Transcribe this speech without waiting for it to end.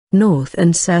North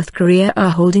and South Korea are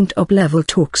holding top-level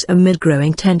talks amid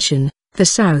growing tension, the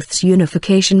South's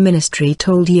Unification Ministry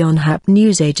told Yonhap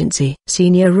news agency.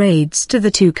 Senior aides to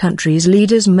the two countries'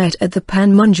 leaders met at the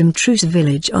Panmunjom truce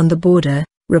village on the border,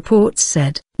 reports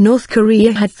said. North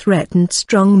Korea had threatened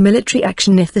strong military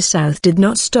action if the South did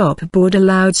not stop border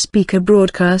loudspeaker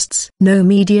broadcasts. No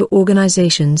media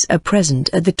organizations are present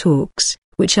at the talks,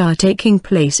 which are taking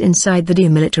place inside the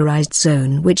demilitarized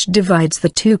zone which divides the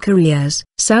two Koreas.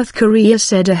 South Korea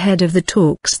said ahead of the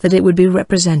talks that it would be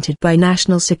represented by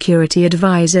National Security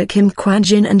Advisor Kim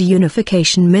Kwan-jin and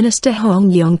Unification Minister Hwang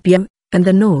Yong-pyo, and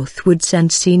the North would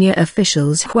send senior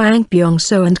officials Hwang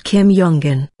Pyong-so and Kim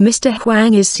Jong-un. Mr.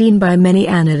 Hwang is seen by many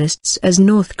analysts as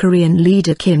North Korean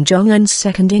leader Kim Jong-un's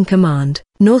second-in-command.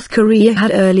 North Korea had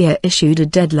earlier issued a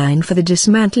deadline for the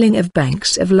dismantling of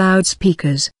banks of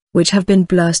loudspeakers, which have been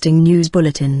blasting news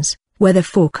bulletins, weather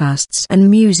forecasts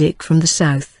and music from the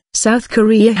South. South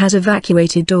Korea has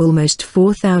evacuated almost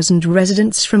 4,000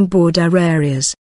 residents from border areas.